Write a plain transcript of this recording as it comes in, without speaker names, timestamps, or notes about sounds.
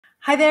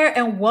Hi there,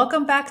 and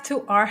welcome back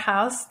to our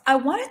house. I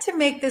wanted to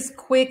make this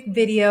quick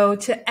video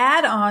to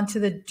add on to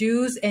the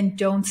do's and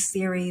don'ts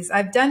series.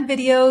 I've done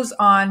videos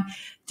on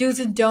do's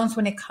and don'ts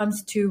when it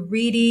comes to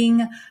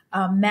reading,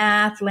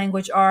 math,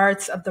 language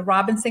arts of the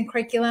Robinson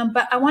curriculum,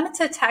 but I wanted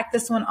to tack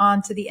this one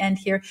on to the end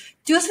here.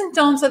 Do's and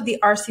don'ts of the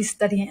RC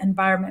study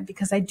environment,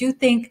 because I do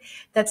think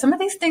that some of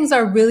these things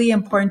are really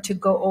important to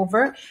go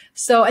over.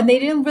 And they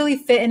didn't really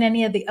fit in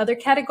any of the other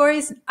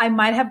categories. I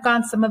might have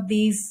gone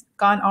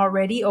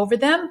already over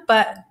them,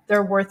 but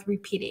they're worth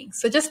repeating.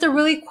 So just a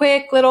really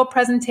quick little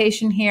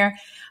presentation here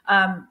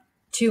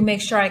to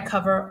make sure I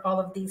cover all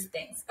of these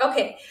things.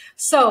 Okay,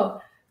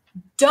 so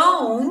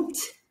don't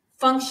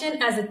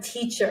function as a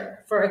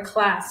teacher for a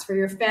class, for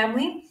your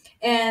family,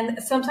 and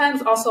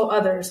sometimes also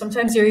others.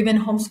 Sometimes you're even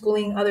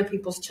homeschooling other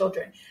people's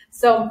children.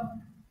 So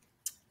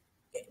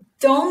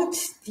don't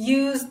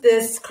use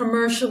this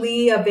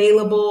commercially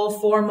available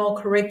formal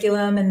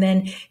curriculum and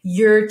then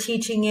you're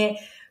teaching it.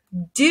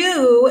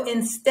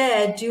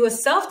 Instead do a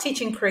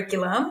self-teaching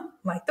curriculum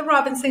like the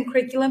Robinson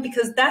curriculum,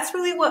 because that's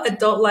really what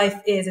adult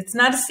life is. It's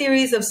not a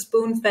series of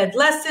spoon-fed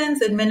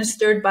lessons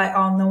administered by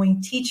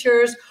all-knowing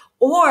teachers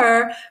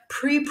or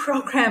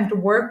pre-programmed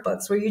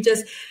workbooks where you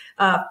just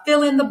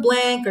fill in the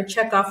blank or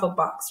check off a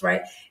box,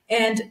 right?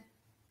 And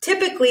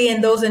typically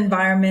in those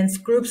environments,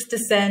 groups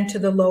descend to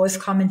the lowest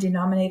common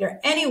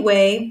denominator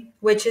anyway,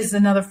 which is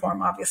another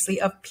form,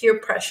 obviously, of peer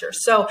pressure.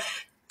 So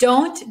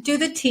don't do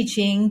the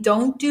teaching.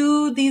 Don't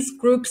do these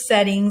group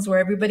settings where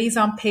everybody's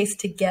on pace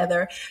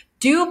together.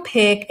 Do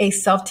pick a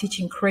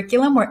self-teaching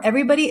curriculum where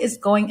everybody is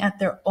going at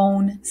their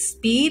own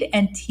speed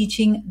and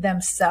teaching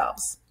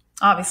themselves.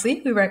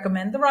 Obviously, we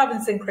recommend the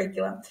Robinson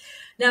curriculum.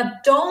 Now,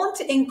 don't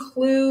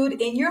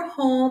include in your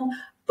home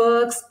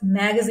books,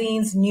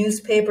 magazines,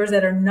 newspapers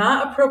that are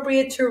not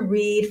appropriate to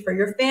read for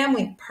your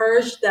family.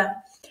 Purge them.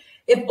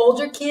 If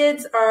older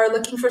kids are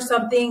looking for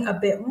something a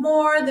bit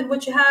more than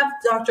what you have,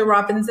 Dr.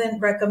 Robinson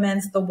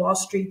recommends the Wall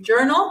Street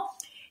Journal.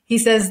 He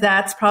says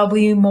that's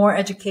probably more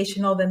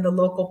educational than the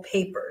local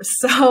papers.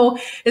 So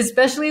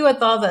especially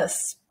with all the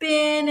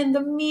spin in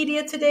the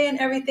media today and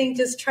everything,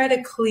 just try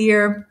to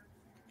clear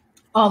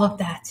all of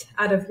that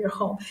out of your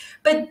home.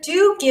 But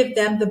do give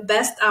them the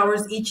best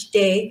hours each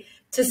day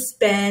to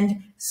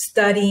spend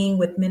studying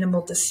with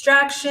minimal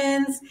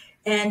distractions.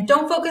 And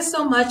don't focus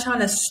so much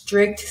on a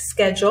strict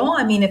schedule.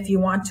 I mean, if you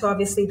want to,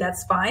 obviously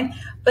that's fine.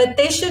 But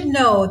they should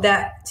know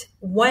that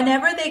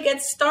whenever they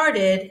get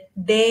started,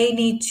 they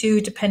need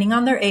to, depending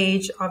on their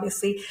age,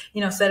 obviously,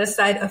 set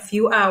aside a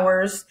few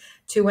hours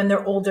to when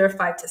they're older,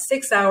 5 to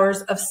 6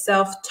 hours of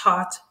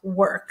self-taught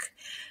work.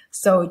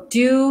 So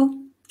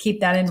do keep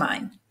that in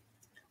mind.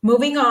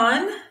 Moving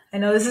on. I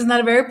know this is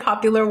not a very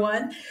popular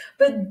one,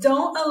 but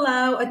don't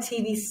allow a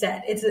TV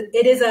set.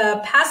 It is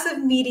a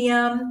passive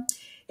medium.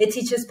 It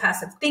teaches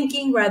passive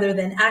thinking rather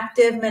than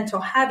active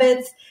mental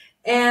habits.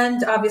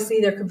 And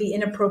obviously there could be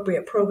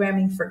inappropriate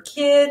programming for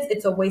kids.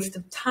 It's a waste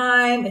of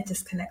time. It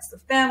disconnects the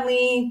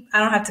family. I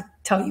don't have to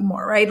tell you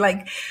more, right?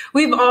 Like,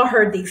 we've all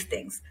heard these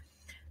things.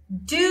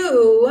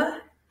 Do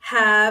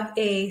have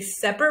a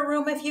separate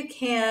room if you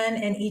can,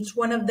 and each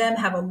one of them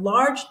have a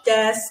large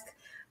desk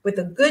with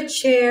a good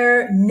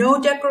chair,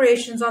 no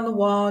decorations on the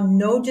wall,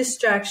 no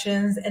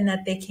distractions, and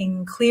that they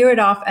can clear it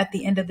off at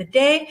the end of the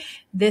day.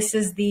 This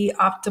is the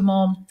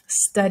optimal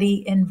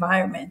study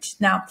environment.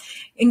 Now,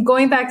 in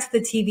going back to the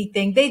TV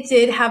thing, they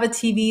did have a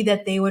TV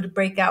that they would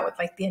break out with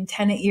like the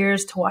antenna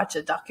ears to watch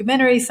a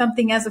documentary,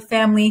 something as a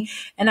family.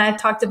 And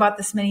I've talked about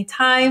this many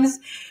times.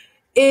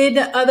 In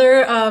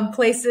other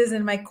places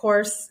in my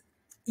course,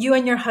 you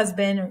and your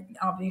husband, or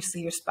obviously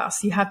your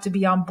spouse, you have to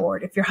be on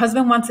board. If your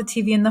husband wants a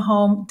TV in the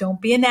home, don't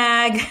be a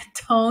nag.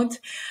 Don't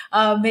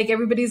make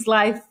everybody's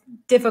life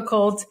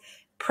difficult.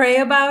 Pray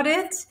about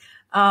it.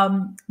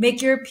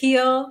 Make your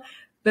appeal,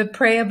 but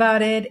pray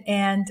about it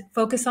and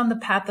focus on the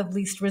path of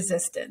least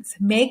resistance.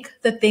 Make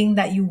the thing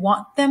that you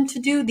want them to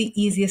do the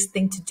easiest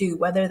thing to do,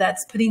 whether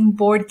that's putting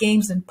board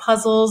games and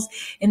puzzles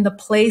in the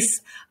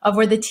place of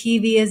where the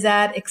TV is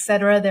at,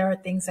 etc. There are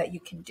things that you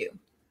can do.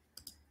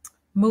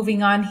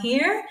 Moving on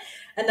here,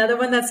 another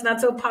one that's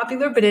not so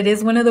popular, but it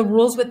is one of the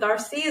rules with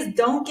RC is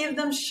don't give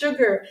them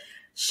sugar.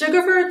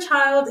 Sugar for a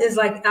child is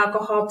like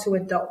alcohol to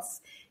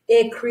adults.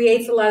 It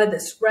creates a lot of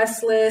this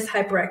restless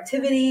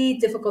hyperactivity,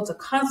 difficult to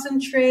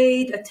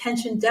concentrate,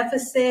 attention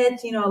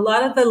deficit. A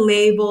lot of the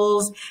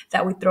labels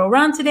that we throw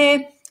around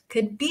today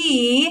could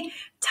be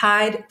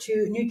tied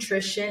to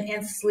nutrition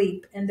and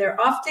sleep, and they're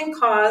often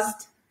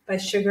caused by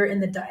sugar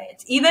in the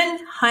diet. Even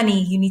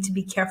honey, you need to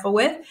be careful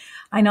with.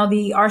 I know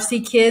the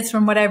RC kids,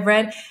 from what I've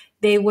read,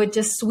 they would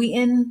just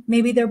sweeten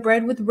maybe their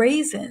bread with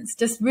raisins,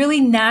 just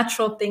really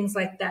natural things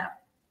like that.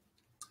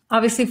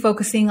 Obviously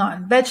focusing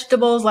on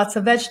vegetables, lots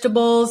of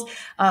vegetables,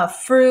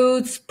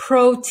 fruits,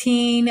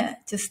 protein,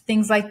 just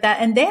things like that.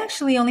 And they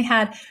actually only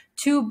had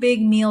 2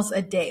 big meals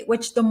a day,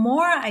 which the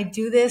more I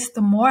do this,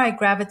 the more I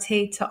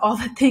gravitate to all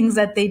the things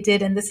that they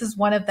did. And this is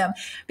one of them,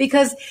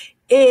 because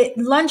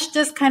lunch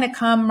just kind of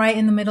come right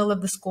in the middle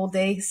of the school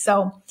day.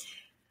 So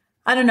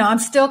I don't know. I'm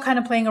still kind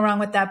of playing around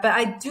with that, but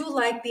I do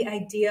like the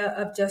idea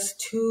of just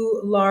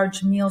 2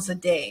 large meals a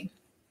day.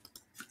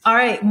 All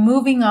right,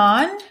 moving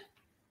on.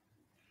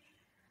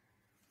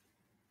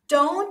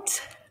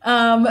 Don't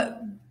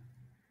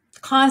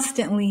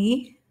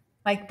constantly,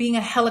 like being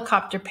a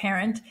helicopter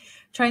parent,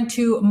 trying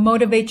to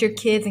motivate your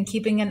kids and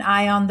keeping an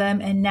eye on them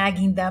and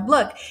nagging them.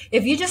 Look,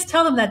 if you just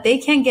tell them that they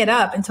can't get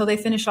up until they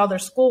finish all their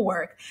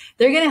schoolwork,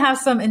 they're going to have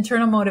some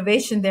internal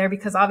motivation there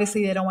because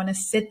obviously they don't want to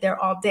sit there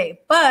all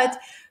day. But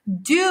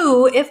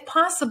do, if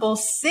possible,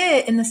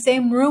 sit in the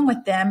same room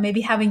with them,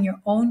 maybe having your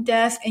own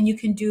desk, and you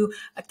can do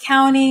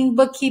accounting,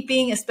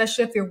 bookkeeping,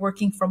 especially if you're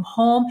working from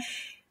home.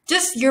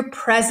 Just your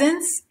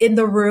presence in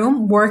the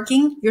room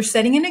working, you're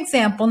setting an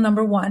example,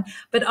 number one,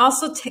 but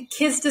also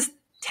kids just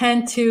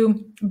tend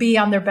to be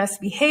on their best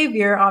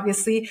behavior.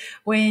 Obviously,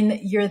 when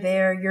you're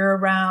there, you're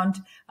around,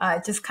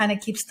 it just kind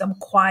of keeps them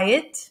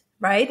quiet,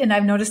 right? And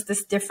I've noticed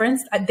this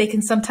difference. They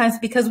can sometimes,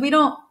 because we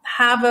don't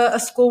have a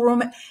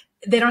schoolroom,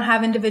 they don't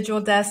have individual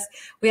desks.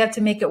 We have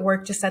to make it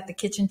work just at the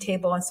kitchen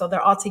table. And so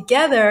they're all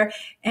together.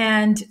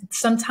 And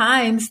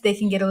sometimes they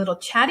can get a little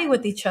chatty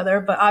with each other.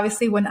 But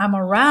obviously when I'm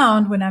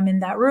around, when I'm in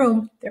that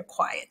room, they're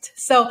quiet.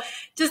 So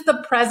just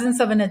the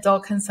presence of an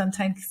adult can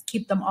sometimes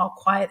keep them all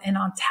quiet and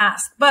on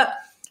task. But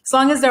as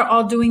long as they're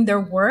all doing their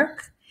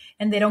work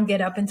and they don't get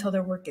up until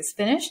their work is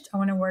finished, I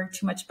wouldn't worry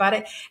too much about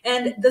it.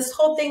 And this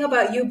whole thing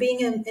about you being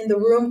in the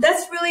room,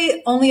 that's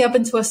really only up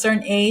until a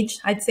certain age.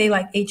 I'd say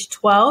like age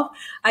 12.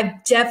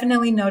 I've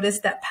definitely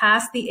noticed that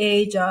past the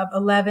age of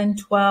 11,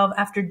 12,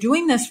 after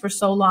doing this for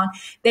so long,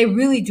 they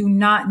really do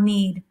not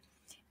need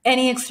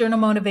any external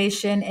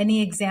motivation,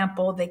 any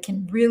example. They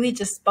can really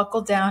just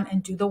buckle down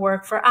and do the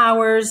work for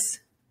hours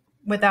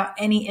without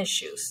any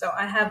issues. So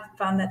I have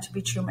found that to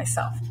be true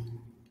myself.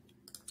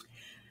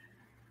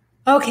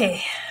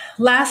 Okay,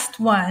 last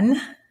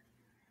one.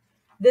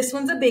 This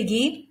one's a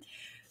biggie.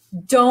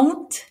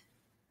 Don't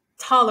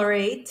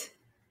tolerate,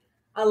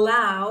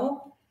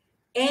 allow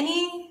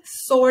any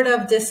sort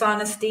of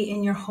dishonesty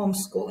in your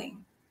homeschooling.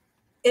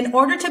 In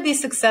order to be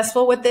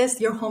successful with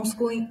this, your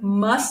homeschooling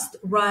must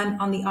run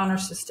on the honor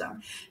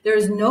system. There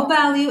is no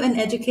value in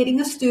educating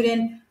a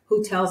student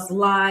who tells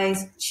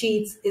lies,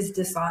 cheats, is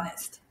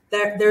dishonest.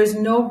 There is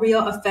no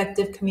real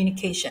effective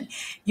communication.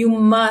 You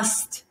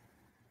must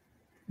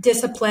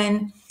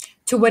discipline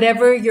to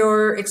whatever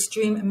your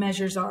extreme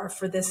measures are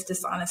for this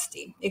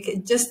dishonesty.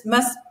 It just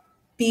must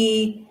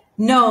be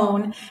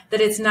known that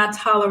it's not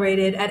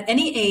tolerated at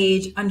any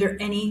age under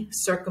any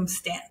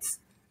circumstance.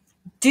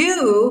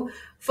 Do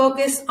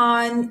focus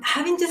on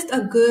having just a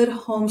good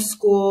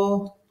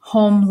homeschool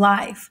home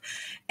life.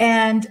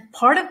 And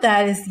part of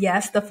that is,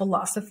 yes, the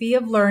philosophy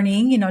of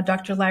learning. You know,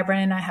 Dr. Libran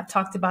and I have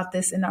talked about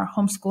this in our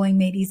Homeschooling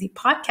Made Easy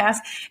podcast.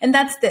 And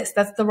that's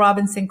the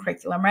Robinson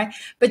curriculum, right?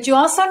 But you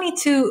also need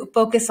to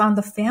focus on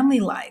the family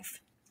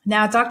life.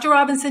 Now, Dr.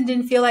 Robinson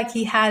didn't feel like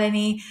he had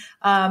any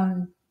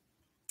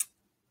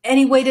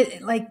way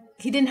to, like,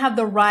 he didn't have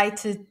the right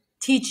to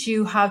teach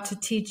you how to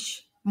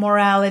teach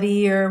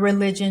morality or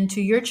religion to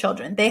your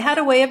children. They had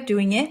a way of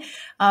doing it,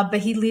 but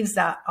he leaves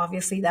that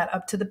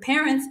up to the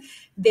parents.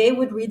 They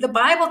would read the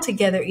Bible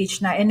together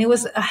each night, and it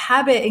was a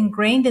habit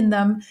ingrained in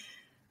them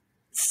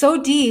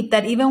so deep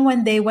that even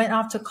when they went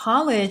off to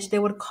college, they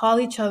would call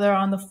each other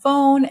on the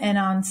phone and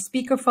on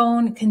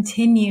speakerphone,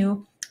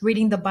 continue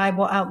reading the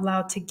Bible out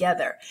loud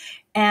together.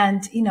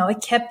 And, you know,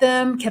 it kept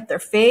their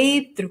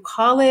faith through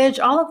college,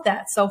 all of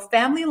that. So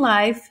family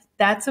life,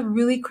 that's a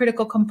really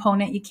critical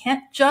component. You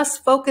can't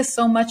just focus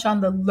so much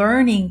on the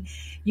learning.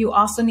 You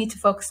also need to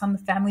focus on the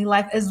family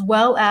life as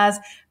well as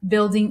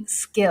building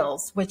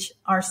skills, which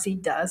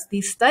RC does.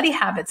 These study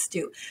habits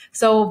do.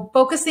 So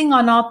focusing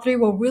on all three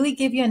will really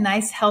give you a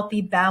nice,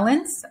 healthy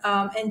balance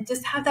and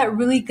just have that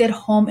really good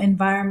home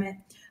environment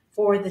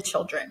for the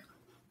children.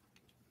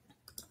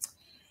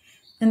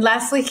 And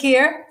lastly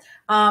here,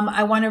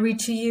 I want to read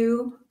to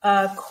you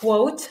a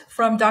quote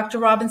from Dr.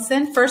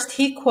 Robinson. First,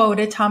 he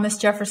quoted Thomas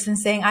Jefferson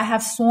saying, "I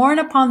have sworn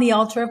upon the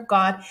altar of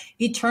God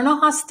eternal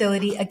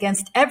hostility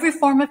against every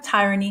form of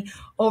tyranny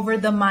over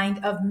the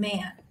mind of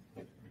man."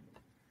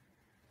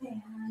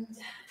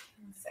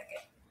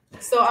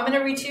 So I'm going to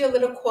read to you a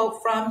little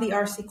quote from the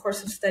RC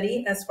course of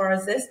study as far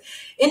as this.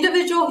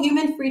 "Individual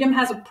human freedom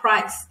has a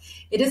price.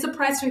 It is a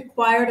price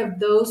required of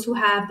those who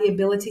have the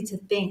ability to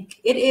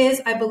think. It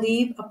is, I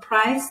believe, a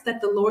price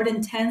that the Lord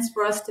intends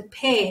for us to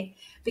pay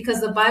because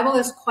the Bible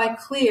is quite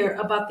clear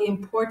about the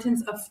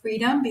importance of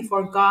freedom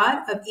before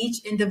God of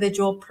each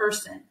individual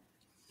person.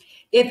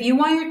 If you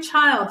want your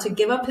child to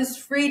give up his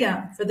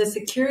freedom for the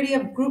security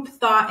of group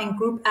thought and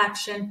group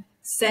action,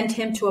 send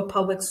him to a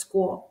public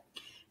school.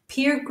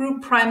 Peer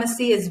group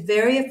primacy is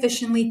very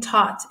efficiently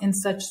taught in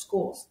such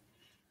schools.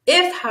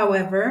 If,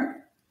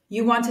 however,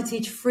 you want to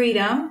teach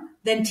freedom,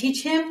 then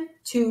teach him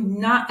to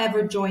not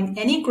ever join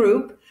any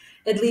group,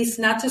 at least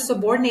not to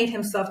subordinate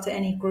himself to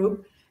any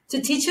group, to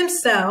teach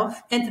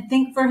himself and to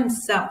think for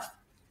himself.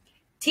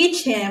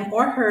 Teach him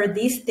or her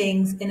these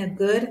things in a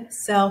good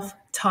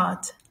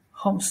self-taught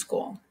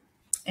homeschool."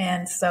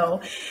 And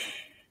so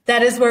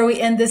That is where we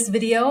end this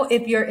video.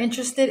 If you're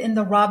interested in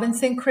the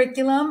Robinson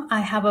curriculum, I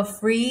have a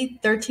free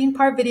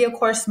 13-part video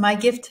course, my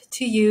gift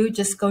to you.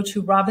 Just go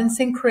to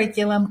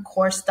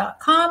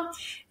robinsonscurriculumcourse.com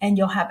and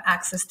you'll have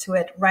access to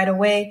it right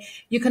away.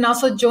 You can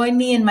also join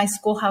me in my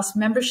Schoolhouse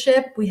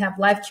membership. We have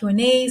live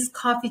Q&As,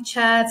 coffee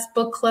chats,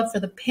 book club for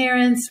the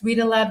parents, read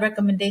aloud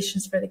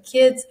recommendations for the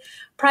kids,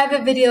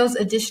 private videos,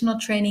 additional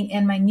training,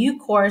 and my new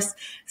course,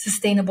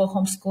 Sustainable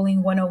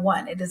Homeschooling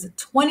 101. It is a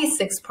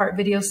 26-part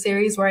video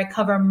series where I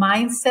cover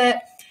mindset,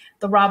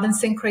 the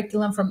Robinson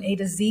curriculum from A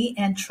to Z,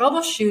 and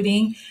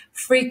troubleshooting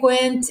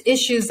frequent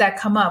issues that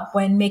come up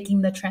when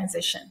making the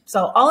transition.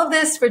 So all of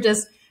this for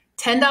just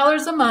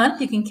 $10 a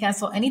month. You can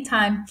cancel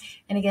anytime.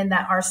 And again,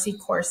 that RC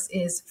course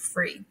is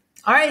free.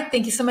 All right.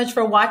 Thank you so much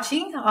for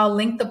watching. I'll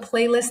link the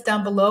playlist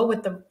down below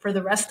for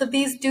the rest of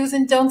these do's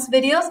and don'ts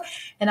videos,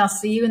 and I'll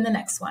see you in the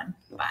next one.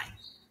 Bye.